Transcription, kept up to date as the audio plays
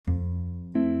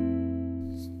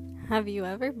Have you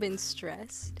ever been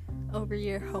stressed over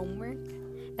your homework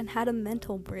and had a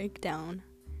mental breakdown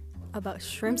about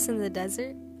shrimps in the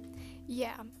desert?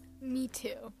 Yeah, me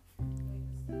too.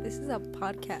 This is a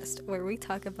podcast where we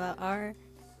talk about our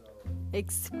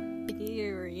experiences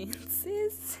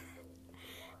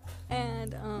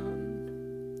and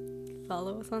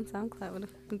follow us on SoundCloud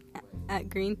at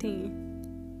Green Tea.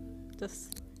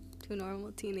 Just two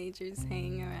normal teenagers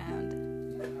hanging around.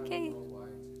 Okay.